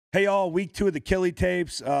Hey y'all, week 2 of the Kili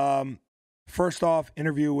Tapes. First off,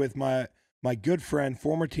 interview with my good friend,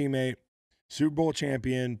 former teammate, Super Bowl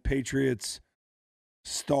champion, Patriots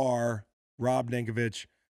star, Rob Ninkovich.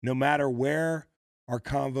 No matter where our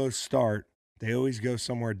convos start, they always go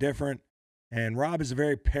somewhere different. And Rob is a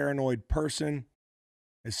very paranoid person.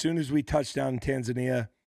 As soon as we touched down in Tanzania,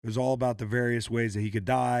 it was all about the various ways that he could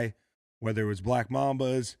die, whether it was black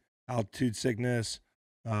mambas, altitude sickness,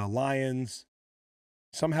 lions.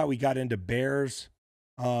 Somehow we got into bears.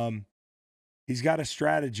 He's got a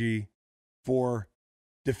strategy for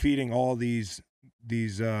defeating all these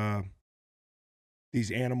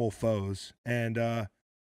animal foes, and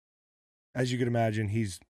as you can imagine,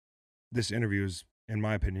 this interview is, in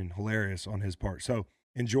my opinion, hilarious on his part. So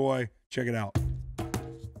enjoy, check it out.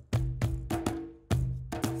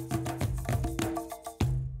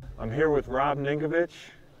 I'm here with Rob Ninkovich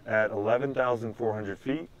at 11,400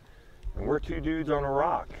 feet. And we're two dudes on a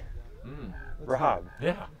rock. Rob.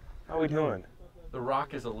 Yeah. How we doing? The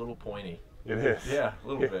rock is a little pointy. It is. Yeah, a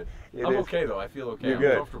little bit. I'm okay though. I feel okay. You're I'm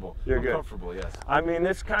good. Comfortable. You're good. I'm comfortable, yes. I mean,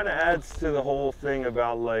 this kind of adds to the whole thing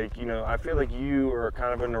about, like, you know, I feel like you are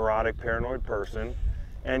kind of a neurotic, paranoid person,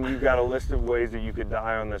 and you've got a list of ways that you could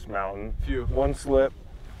die on this mountain. Few. One slip,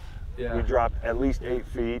 yeah. we drop at least 8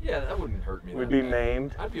 feet. Yeah, that wouldn't hurt me. We'd be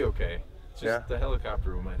maimed. I'd be okay. It's just the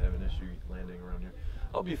helicopter might have an issue landing around here.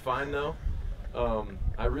 I'll be fine though.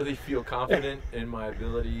 I really feel confident in my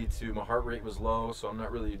ability to, my heart rate was low, so I'm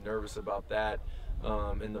not really nervous about that.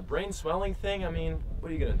 And the brain swelling thing, I mean,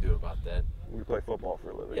 what are you going to do about that? We play football for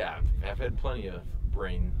a living. Yeah, I've had plenty of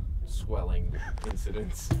brain swelling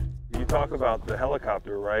incidents. You talk about the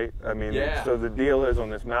helicopter, right? I mean, yeah. So the deal is on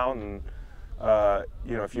this mountain,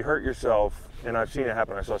 you know, if you hurt yourself, and I've seen it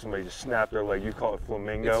happen, I saw somebody just snap their leg, you call it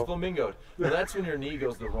flamingo. It's flamingoed. Well, that's when your knee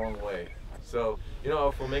goes the wrong way. So, you know how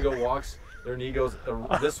a flamingo walks, their knee goes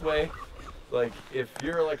this way? Like, if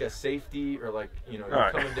you're like a safety or like, you know,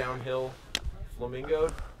 you're coming downhill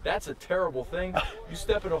flamingoed, that's a terrible thing. You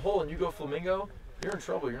step in a hole and you go flamingo, you're in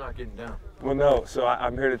trouble, you're not getting down. Well, no, so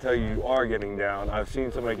I'm here to tell you, you are getting down. I've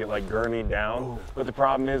seen somebody get like gurneyed down, Ooh. But the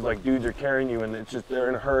problem is, like, dudes are carrying you and it's just, they're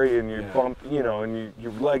in a hurry and you bump, you know, and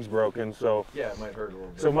your leg's broken, so. Yeah, it might hurt a little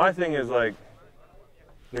bit. So my thing is, like,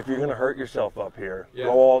 if you're gonna hurt yourself up here, yeah.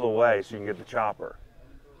 go all the way so you can get the chopper,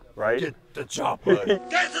 right? Get the chopper. Get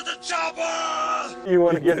to the chopper! You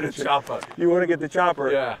wanna get the chopper. You wanna get the chopper,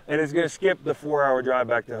 yeah. And it's gonna skip the 4-hour drive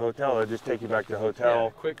back to the hotel. It'll just take you back to the hotel. Yeah,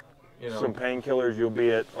 quick. You know, some painkillers, you'll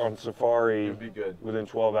be on safari. You'll be good within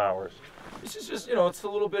 12 hours. This is just, you know, it's a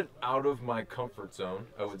little bit out of my comfort zone,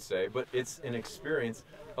 I would say, but it's an experience,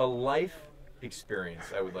 a life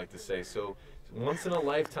experience, I would like to say. So, once in a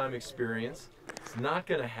lifetime experience. It's not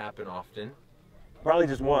going to happen often. Probably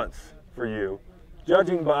just once for you,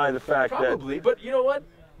 judging by the fact Probably, but you know what?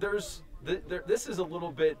 This is a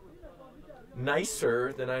little bit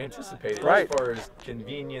nicer than I anticipated, right, as far as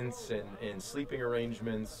convenience and sleeping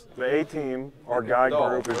arrangements. The A-team, our guide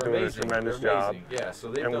group, is doing a tremendous job. Yeah, so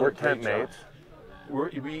they've and done we're a great tent mates.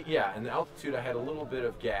 Yeah, and the altitude, I had a little bit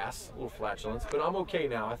of gas, a little flatulence, but I'm okay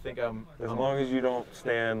now. I think I'm. As long as you don't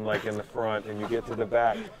stand like in the front and you get to the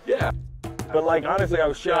back. Yeah. But like, honestly, I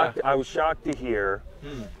was shocked. I was shocked to hear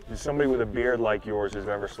that somebody with a beard like yours has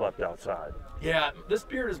ever slept outside. Yeah, this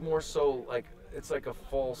beard is more so like, it's like a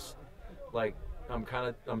false, like, I'm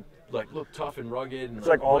like, look tough and rugged, and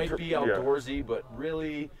like might be outdoorsy, but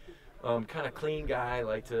really kind of clean guy,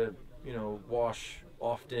 like to, you know, wash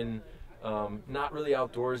often, not really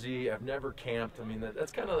outdoorsy. I've never camped. I mean,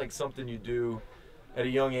 that's kind of like something you do at a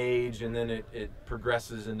young age, and then it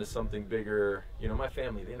progresses into something bigger. You know, my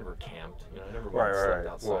family, they never camped. You know, I never slept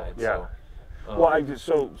outside. Well, yeah.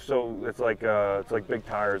 So, well, so it's like big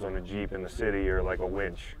tires on a Jeep in the city, or like a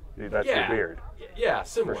winch. That's your beard. Yeah,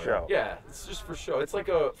 similar. For show. Yeah, it's just for show. It's like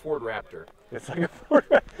a Ford Raptor. It's like a Ford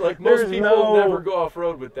Raptor. Like most people never go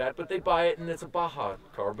off-road with that, but they buy it and it's a Baja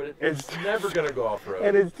car, but it's never going to go off-road.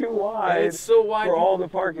 And it's too wide. And it's so wide for all the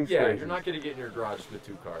parking spaces. Yeah, you're not going to get in your garage with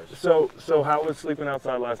 2 cars. So how was sleeping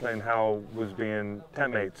outside last night, and how was being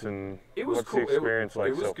tent mates, and what's the experience like?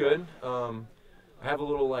 It was good. I have a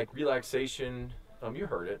little like relaxation. You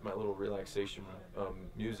heard it, my little relaxation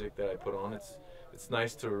music that I put on. It's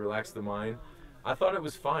nice to relax the mind. I thought it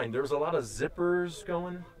was fine. There was a lot of zippers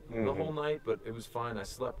going the whole night, but it was fine. I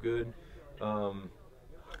slept good.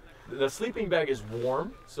 The sleeping bag is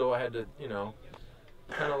warm, so I had to, you know,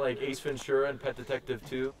 kind of like Ace Ventura and Pet Detective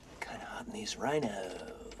 2. Kind of hot in these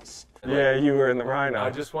rhinos. Yeah, you were in the rhino. I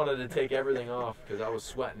just wanted to take everything off because I was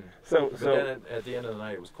sweating. But then at the end of the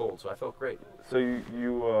night it was cold, so I felt great. So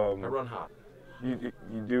you I run hot. You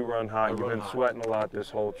do run hot. You've been sweating a lot this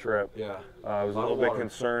whole trip. Yeah. I was a little bit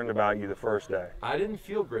concerned about you the first day. I didn't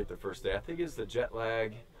feel great the first day. I think it's the jet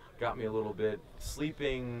lag got me a little bit.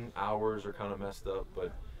 Sleeping hours are kind of messed up,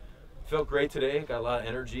 but felt great today. Got a lot of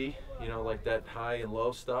energy, you know, like that high and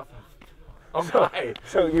low stuff. I'm high.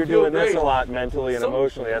 So you're doing this a lot mentally and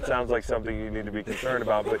emotionally. That sounds like something you need to be concerned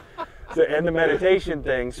about. But and the meditation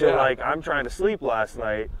thing. So like I'm trying to sleep last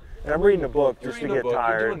night. And I'm reading a book just to get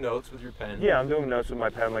tired. You're doing notes with your pen. Yeah, I'm doing notes with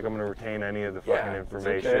my pen like I'm going to retain any of the fucking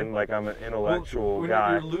information. Okay. Like I'm an intellectual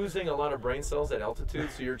guy. You're losing a lot of brain cells at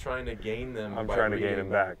altitude, so you're trying to gain them. I'm trying to gain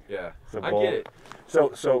them back. Yeah, I get it.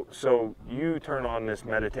 So you turn on this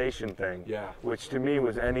meditation thing, which to me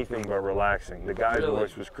was anything but relaxing. The guy's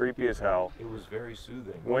voice was creepy as hell. It was very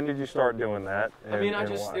soothing. When did you start doing that? I mean,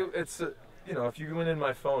 it's you know, if you went in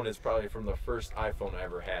my phone, it's probably from the first iPhone I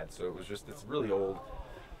ever had. So it was just, it's really old.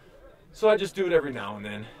 So I just do it every now and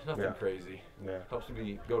then. Nothing crazy. Yeah. Helps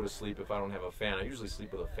me go to sleep if I don't have a fan. I usually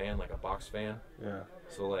sleep with a fan, like a box fan. Yeah.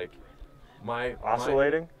 So like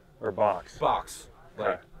oscillating or box? Box.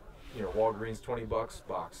 Like you know, Walgreens, $20,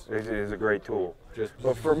 box. It is a great tool.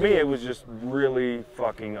 But for me, it was just really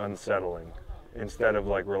fucking unsettling instead of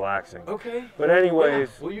like relaxing. Okay. But anyways,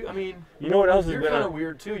 well, you know what else has been? You're kind of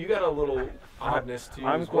weird too. You got a little oddness to you.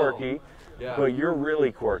 I'm quirky. Yeah. But you're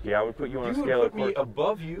really quirky. I would put you on a scale of quirky. You would put me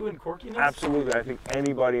above you in quirkiness? Absolutely. I think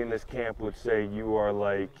anybody in this camp would say you are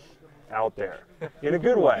like out there in a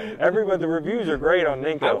good way. Everybody, the reviews are great on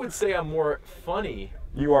Ninko. I would say I'm more funny.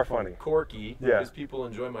 You are funny. Quirky, because people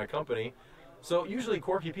enjoy my company. So usually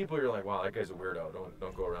quirky people, you're like, wow, that guy's a weirdo.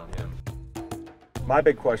 Don't go around him. My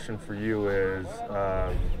big question for you is,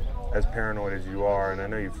 as paranoid as you are, and I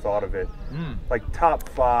know you've thought of it, like top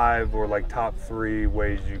 5 or like top 3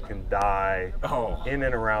 ways you can die in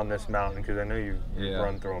and around this mountain, because I know you've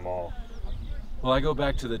run through them all. Well, I go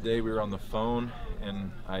back to the day we were on the phone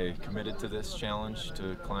and I committed to this challenge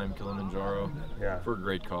to climb Kilimanjaro for a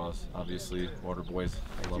great cause, obviously. Water Boys,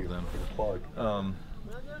 I love them. Plug.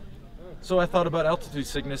 So I thought about altitude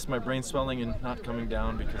sickness, my brain swelling and not coming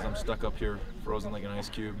down because I'm stuck up here frozen like an ice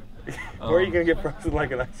cube. Where are you going to get frozen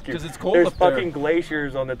like an ice cube? Because it's cold There's up there. There's fucking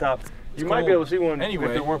glaciers on the top. You might be able to see one if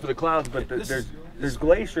it weren't for the clouds, but there's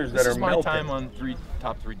glaciers that are melting. This is my time on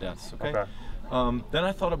top 3 deaths, okay? Then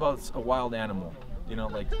I thought about a wild animal, you know,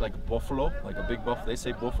 like a buffalo, like a big buffalo. They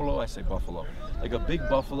say buffalo, I say buffalo. Like a big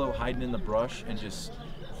buffalo hiding in the brush and just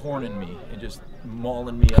horning me and just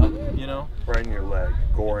mauling me up, you know? Right in your leg,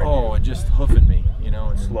 goring you. And just hoofing me, you know,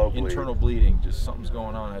 and slow internal bleeding, just something's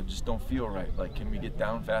going on. I just don't feel right. Like, can we get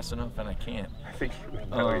down fast enough? And I can't. I think you would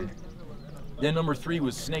know. Then number 3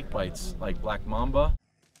 was snake bites, like black mamba.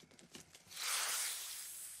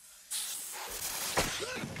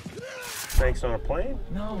 Snakes on a plane?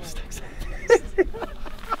 No, snakes.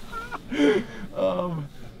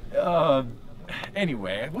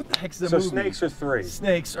 Anyway, what the heck's the movie? So snakes are 3.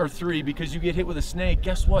 Snakes are 3 because you get hit with a snake.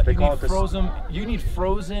 Guess what? You need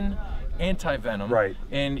frozen anti-venom. Right.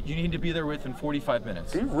 And you need to be there within 45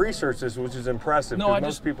 minutes. You've researched this, which is impressive, because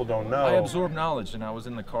most people don't know. I absorb knowledge, and I was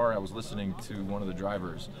in the car, I was listening to one of the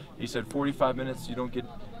drivers. He said 45 minutes, you don't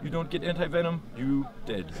get anti-venom, you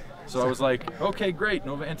did. So I was like, okay, great,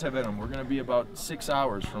 no anti-venom. We're gonna be about 6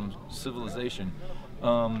 hours from civilization.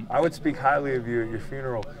 I would speak highly of you at your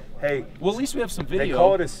funeral. Hey, well, at least we have some video. They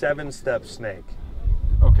call it a 7-step snake.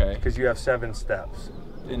 Okay. Because you have 7 steps.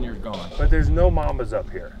 And you're gone. But there's no mambas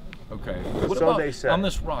up here. Okay. What about they say. On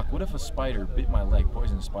this rock, what if a spider bit my leg,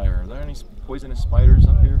 poisonous spider? Are there any poisonous spiders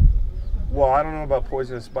up here? Well, I don't know about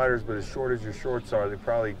poisonous spiders, but as short as your shorts are, they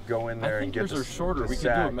probably go in there and get yours are shorter. We could do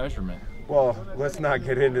a measurement. Well, let's not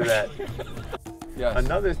get into that. Yes.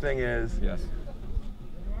 Another thing is,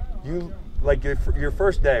 you, like your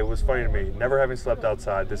first day was funny to me, never having slept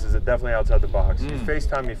outside. This is definitely outside the box. You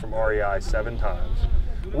FaceTimed me from REI 7 times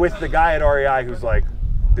with the guy at REI who's like,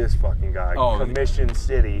 this fucking guy, Commission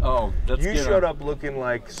City. You showed up looking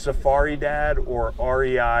like Safari Dad or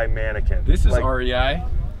REI mannequin. This is REI?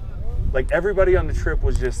 Like everybody on the trip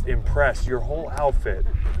was just impressed. Your whole outfit.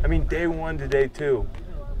 I mean, day 1 to day 2.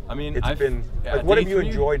 I mean, it's been, like, what have you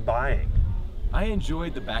enjoyed buying? I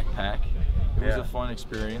enjoyed the backpack. It was a fun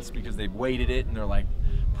experience because they weighted it and they're like,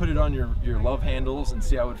 put it on your love handles and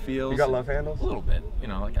see how it feels. You got love handles? A little bit. You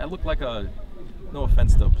know, like I look like no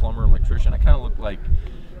offense to a plumber, electrician, I kind of look like,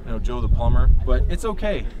 you know, Joe the plumber, but it's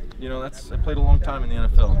okay. You know, I played a long time in the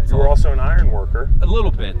NFL. You were also an iron worker. A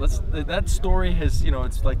little bit. That story has, you know,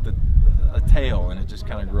 it's like a tale, and it just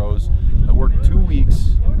kind of grows. I worked 2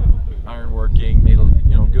 weeks iron working, made a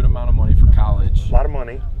good amount of money for college. A lot of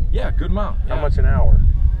money. Yeah, good amount. How much an hour?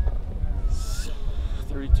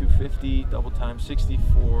 $32.50, double time,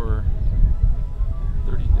 64.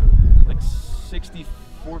 30, like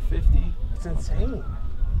 64, 50. It's insane.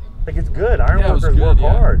 Like, it's good. Iron Yeah, it was workers good, work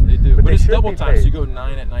yeah, hard. They do. But it's should double be time, so paid. you go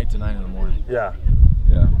 9 at night to 9 in the morning. Yeah.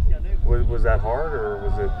 Yeah. Was that hard, or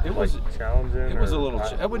was it was challenging? It was a little.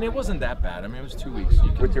 I mean, it wasn't that bad. I mean, it was 2 weeks.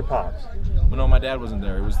 With your pops? Well, no, my dad wasn't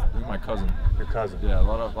there. It was my cousin. Your cousin? Yeah, a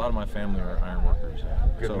lot of my family are iron workers.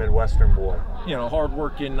 Good so, Midwestern boy. You know,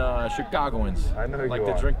 hard-working Chicagoans. I know you like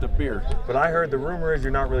are. to drink the beer. But I heard the rumor is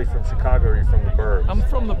you're not really from Chicago. You're from the burbs. I'm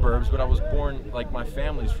from the burbs, but I was born, like, my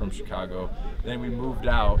family's from Chicago. Then we moved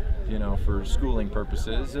out, you know, for schooling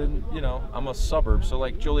purposes, and you know, I'm a suburb. So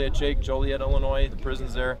like Joliet, Illinois, the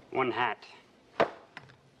prison's there. One hat.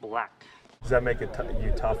 Black. Does that make it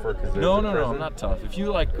you tougher? No, I'm not tough. If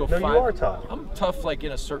you like go No, five, you are tough. I'm tough like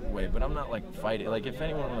in a certain way, but I'm not like fighting. Like if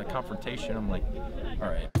anyone with a confrontation, I'm like, all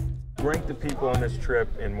right. Rank the people on this trip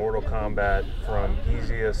in Mortal Kombat from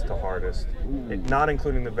easiest to hardest, not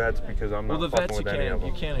including the vets because I'm not Well, the fucking vets with any of them.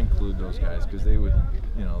 you can't include those guys because they would,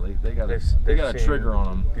 you know, they got a trigger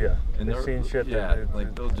on them. Yeah, and they've seen shit. Yeah,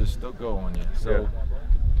 like they'll go on you. So,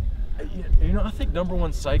 you know, I think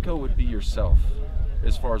 #1 psycho would be yourself.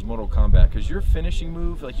 As far as Mortal Kombat, because your finishing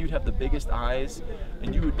move, like you'd have the biggest eyes,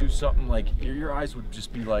 and you would do something like your eyes would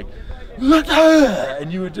just be like,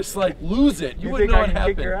 and you would just like lose it. You wouldn't know what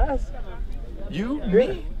happened. Kick your ass? You, Yeah.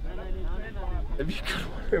 me? It'd be a good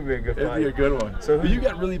one. It'd be a good fight. It'd be a good one. So but you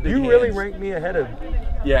got really big You hands. really rank me ahead of.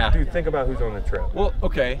 Yeah. Dude, think about who's on the trip. Well,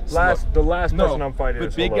 okay. So The last person I'm fighting but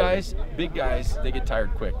is big Haloti. big guys, they get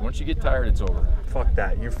tired quick. Once you get tired, it's over. Fuck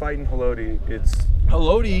that. You're fighting Haloti. It's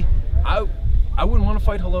Haloti, I wouldn't want to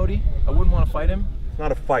fight Haloti. I wouldn't want to fight him.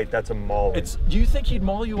 not a fight. That's a mauling. Do you think he'd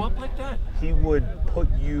maul you up like that? He would put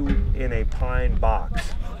you in a pine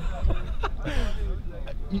box.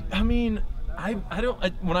 I mean,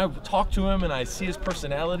 when I talk to him and I see his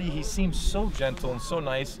personality, he seems so gentle and so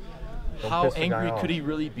nice. How piss the guy angry off. could he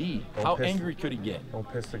really be? How angry could he get? Don't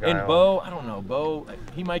piss the guy And off. Bo, I don't know. Bo,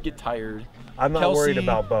 he might get tired. I'm not worried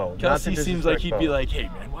about Bo. Kelsey seems like he'd be Bo. like, "Hey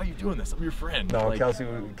man, why are you doing this? I'm your friend." No, like, Kelsey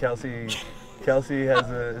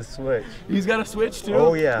has a switch. He's got a switch too.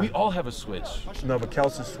 Oh yeah. We all have a switch. No, but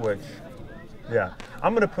Kelsey's switch. Yeah,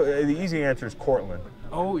 I'm gonna put the easy answer is Cortland.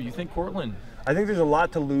 Oh, you think Cortland? I think there's a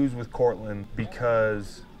lot to lose with Cortland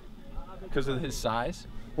because of his size?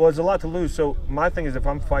 Well, there's a lot to lose. So my thing is, if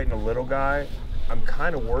I'm fighting a little guy, I'm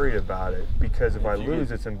kind of worried about it because if I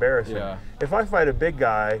lose, it's embarrassing. Yeah. If I fight a big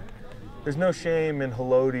guy, there's no shame in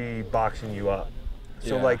Haloti boxing you up.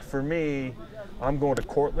 So Yeah. like for me, I'm going to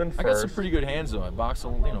Cortland first. I got some pretty good hands though. I box a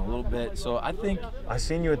little bit, so I think I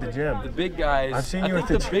seen you at the gym. the big guys. I've seen you I at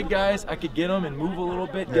think the the big guys, I could get them and move a little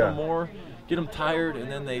bit, get them more, get them tired,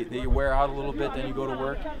 and then they wear out a little bit. Then you go to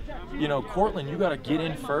work. You know, Cortland, you got to get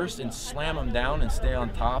in first and slam him down and stay on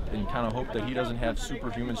top and kind of hope that he doesn't have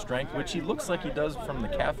superhuman strength, which he looks like he does from the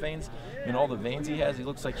calf veins and all the veins he has. He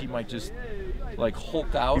looks like he might just like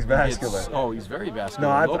Hulk out. He's vascular. He's very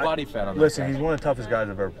vascular. No body fat on that Listen, guy. he's one of the toughest guys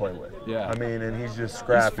I've ever played with. Yeah. I mean, and he's just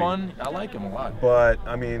scrappy. He's fun. I like him a lot. But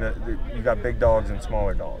I mean, you got big dogs and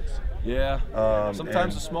smaller dogs. Yeah.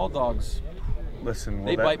 Sometimes the small dogs. Listen,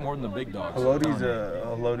 they bite more than the big dogs.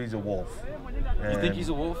 Halotti's a wolf. You think he's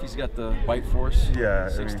a wolf? He's got the bite force. Yeah,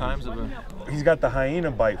 Six times of a. He's got the hyena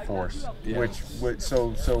bite force, Yeah.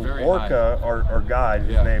 so very Orca, our guide,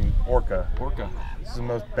 his name Orca. Orca. This is the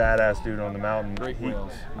most badass dude on the mountain. Great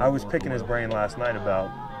whales. I was picking his brain last night about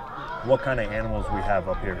what kind of animals we have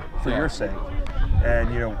up here for your sake.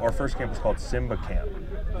 And you know, our first camp was called Simba Camp,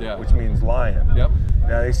 which means lion. Yep.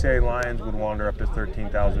 Now they say lions would wander up to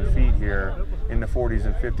 13,000 feet here in the 40s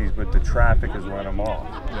and 50s, but the traffic has run them off.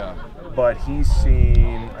 Yeah. But he's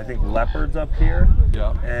seen, I think, leopards up here.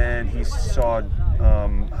 Yeah. And he saw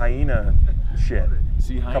hyena shit.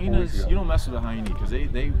 See, hyenas, you don't mess with a hyena because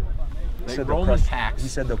they roam in packs. He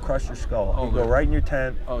said they'll crush your skull. Oh, You go right in your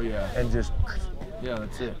tent. Oh yeah. And just. Yeah,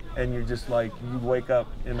 that's it. And you're just like, you wake up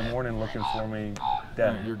in the morning looking for me,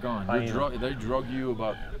 dead. Yeah, you're gone. Hyena. They drug you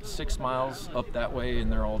about 6 miles up that way,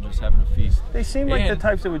 and they're all just having a feast. They seem like the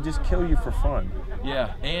types that would just kill you for fun.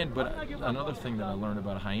 Yeah, but another thing that I learned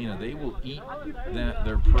about a hyena, they will eat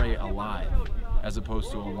their prey alive, as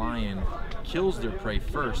opposed to a lion kills their prey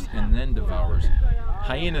first and then devours.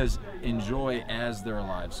 Hyenas enjoy as they're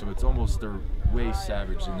alive, so it's almost they're way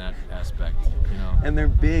savage in that aspect, you know. And they're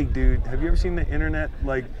big, dude. Have you ever seen the internet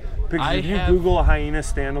like pictures? If you Google a hyena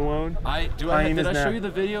standalone, did I show you the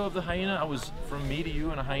video of the hyena? I was from me to you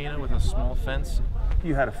and a hyena with a small fence.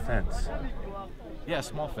 You had a fence. Yeah, a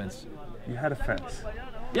small fence. You had a fence.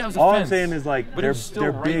 Yeah, it was a All fence. I'm saying is like but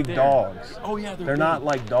they're right big there. dogs. Oh yeah, they're big. not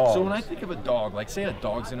like dogs. So when I think of a dog, like say a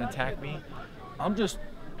dog's gonna attack me, I'm just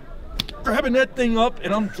grabbing that thing up,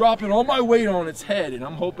 and I'm dropping all my weight on its head, and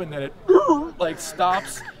I'm hoping that it like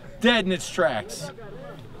stops dead in its tracks.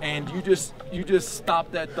 And you just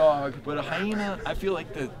stop that dog. But a hyena, I feel like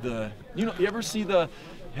you ever see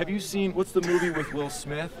have you seen, what's the movie with Will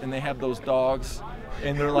Smith, and they have those dogs,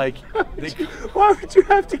 and they're like, why would you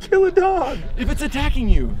have to kill a dog? If it's attacking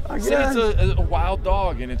you, say guess. it's a wild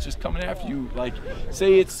dog and it's just coming after you, like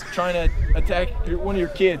say it's trying to attack one of your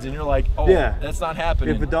kids, and you're like, oh, that's not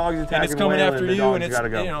happening. If a dog's attacking and it's coming Waylon, after the you, and it's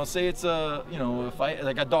go. Say it's a fight,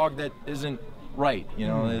 like a dog that isn't right,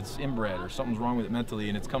 it's inbred or something's wrong with it mentally,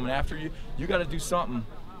 and it's coming after you. You got to do something.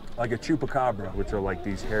 Like a chupacabra, which are like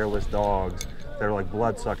these hairless dogs that are like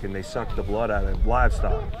blood sucking. They suck the blood out of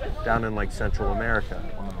livestock down in like Central America.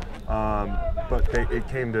 But it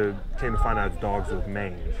came to find out it's dogs with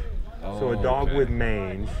mange. So a dog with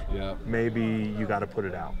mange, maybe you got to put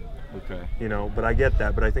it out. Okay. But I get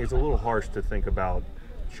that. But I think it's a little harsh to think about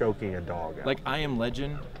choking a dog out. Like I Am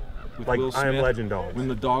Legend. With like Will Smith, I Am Legend dogs. When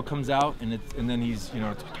the dog comes out and then he's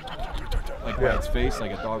like by its face,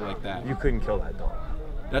 like a dog like that. You couldn't kill that dog.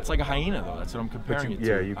 That's like a hyena, though. That's what I'm comparing it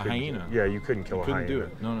to. You a hyena. Yeah, you couldn't kill a hyena. Couldn't do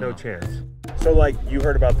it. No chance. So, like, you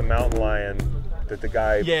heard about the mountain lion that the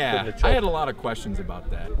guy put in the choke. I had a lot of questions about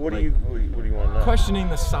that. What do you want to know? Questioning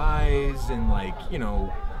the size and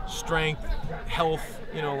strength, health.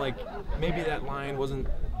 Like maybe that lion wasn't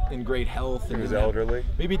in great health. He was elderly.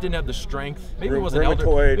 Maybe it didn't have the strength. Maybe it wasn't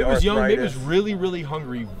elderly. Maybe it was young. Maybe it was really, really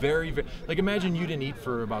hungry. Very, very. Like imagine you didn't eat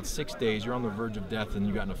for about 6 days. You're on the verge of death and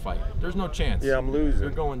you got in a fight. There's no chance. Yeah, I'm losing.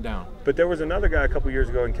 You're going down. But there was another guy a couple years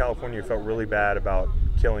ago in California who felt really bad about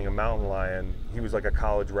killing a mountain lion. He was like a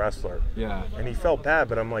college wrestler. Yeah. And he felt bad,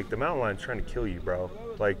 but I'm like, the mountain lion's trying to kill you, bro.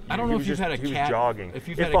 Like, I don't know if you've had a cat. He was jogging.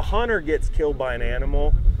 If a hunter gets killed by an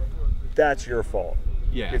animal, that's your fault.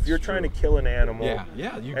 Yeah, if you're trying to kill an animal,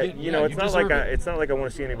 it's not like I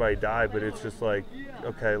want to see anybody die, but it's just like,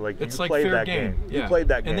 okay, like it's you like played fair that game. You played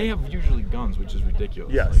that game, and they have usually guns, which is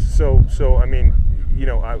ridiculous. Yes. So I mean,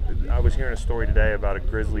 I was hearing a story today about a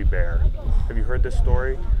grizzly bear. Have you heard this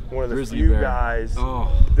story? One of the few guys.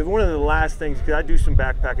 Oh. One of the last things, because I do some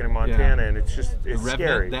backpacking in Montana, and it's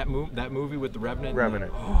scary. That movie with the Revenant.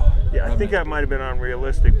 Revenant. I think that might have been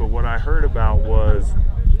unrealistic, but what I heard about was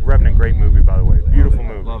Revenant. Great movie, by the way. Beautiful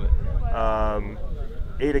movie. Love it.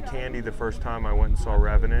 Ate a candy the first time I went and saw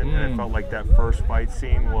Revenant, and I felt like that first fight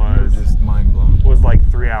scene was just mind blowing. Was like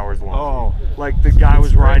 3 hours long. Oh, like the guy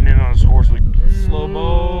was riding in on his horse, like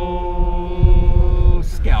slow-mo,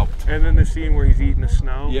 scalped. And then the scene where he's eating the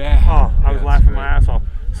snow. Yeah. Oh, I was laughing my ass off.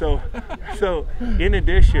 So in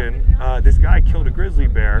addition, this guy killed a grizzly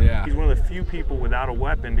bear. Yeah. He's one of the few people without a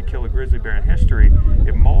weapon to kill a grizzly bear in history.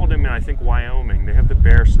 It mauled him in, I think, Wyoming. They have the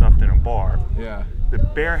bear stuffed in a bar. Yeah. The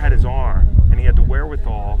bear had his arm, and he had the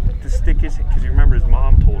wherewithal to stick his, because you remember his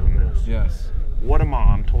mom told him this. Yes. What a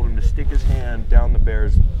mom told him to stick his hand down the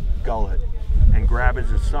bear's gullet and grab his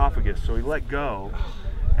esophagus. So he let go,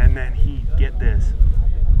 and then get this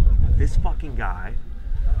fucking guy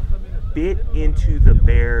bit into the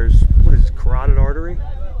bear's, what is it, carotid artery?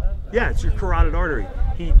 Yeah, it's your carotid artery.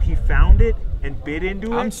 He found it and bit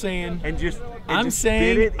into it. I'm saying bit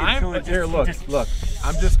it look.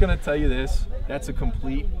 I'm just gonna tell you this. That's a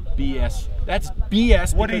complete BS. That's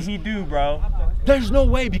BS. What did he do, bro? There's no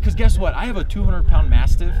way, because guess what? I have a 200-pound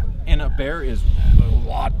Mastiff, and a bear is a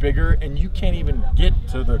lot bigger, and you can't even get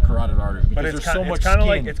to the carotid artery because there's so much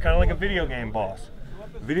skin. It's kind of like a video game boss.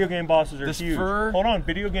 Video game bosses are huge. Hold on,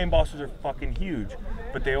 video game bosses are fucking huge,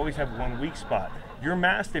 but they always have one weak spot. Your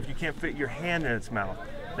Mastiff, you can't fit your hand in its mouth.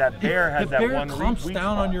 That bear has that one weak spot. The bear clumps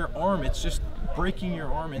down on your arm. It's just breaking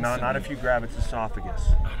your arm instantly. No, not if you grab its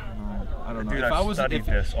esophagus. I don't know. Dude, I've studied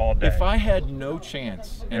this all day. If I had no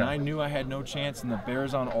chance, and I knew I had no chance, and the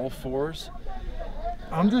bear's on all fours,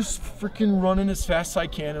 I'm just freaking running as fast as I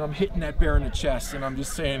can, and I'm hitting that bear in the chest, and I'm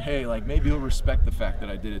just saying, hey, like, maybe he'll respect the fact that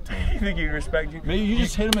I did it to him. You think he'd respect you? Maybe you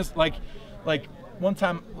just hit him as, like one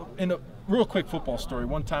time, in a real quick football story,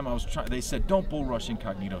 one time they said, don't bull rush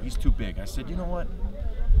Incognito, he's too big. I said, you know what?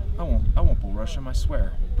 I won't bull rush him, I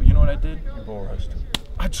swear. But you know what I did? You bull rushed him.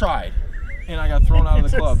 I tried, and I got thrown out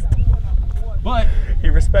of the club. But he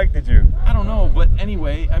respected you. I don't know, but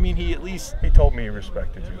anyway, I mean, he told me he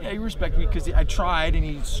respected you. Yeah, he respected me because I tried, and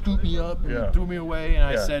he scooped me up and threw me away, and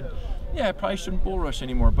I said, yeah, I probably shouldn't bull rush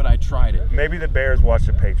anymore, but I tried it. Maybe the Bears watch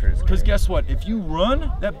the Patriots. Because guess what? If you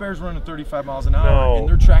run, that bear's running 35 miles an hour, and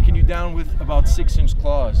they're tracking you down with about 6-inch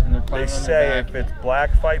claws, and they're climbing on your back. If it's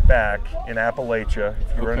black, fight back in Appalachia.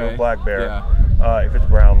 If you run into a black bear, if it's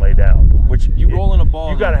brown, lay down. Which you roll in a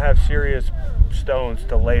ball. You got to have serious stones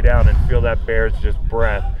to lay down and feel that bear's just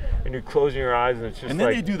breath. and you're closing your eyes, and it's just and then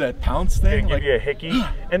like, they do that pounce thing. Give you a hickey.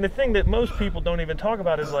 And the thing that most people don't even talk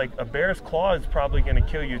about is like a bear's claw is probably going to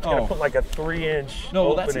kill you. It's going to put like a 3-inch No,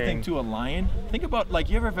 well, that's the thing too. A lion. Think about like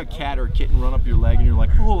you ever have a cat or a kitten run up your leg and you're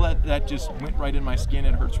like, oh, that just went right in my skin.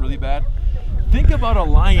 It hurts really bad. Think about a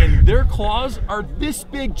lion. Their claws are this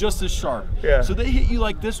big, just as sharp. Yeah. So they hit you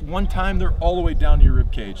like this one time, they're all the way down to your rib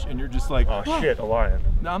cage, and you're just like, oh shit, a lion.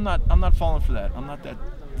 No, I'm not falling for that. I'm not that.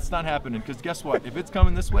 It's not happening. Because guess what? If it's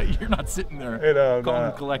coming this way, you're not sitting there calm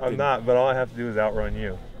and collected. I'm not. But all I have to do is outrun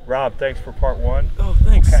you. Rob, thanks for part 1. Oh,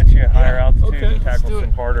 thanks. We'll catch you at higher altitude okay, and tackle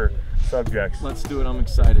some harder subjects. Let's do it. I'm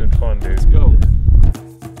excited. It's been fun, dude. Let's go.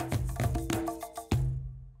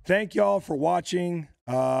 Thank y'all for watching.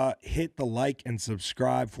 Hit the like and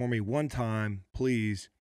subscribe for me one time, please.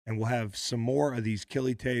 And we'll have some more of these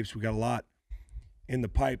Kili tapes. We got a lot in the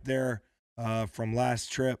pipe there from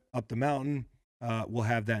last trip up the mountain. We'll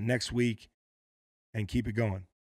have that next week and keep it going.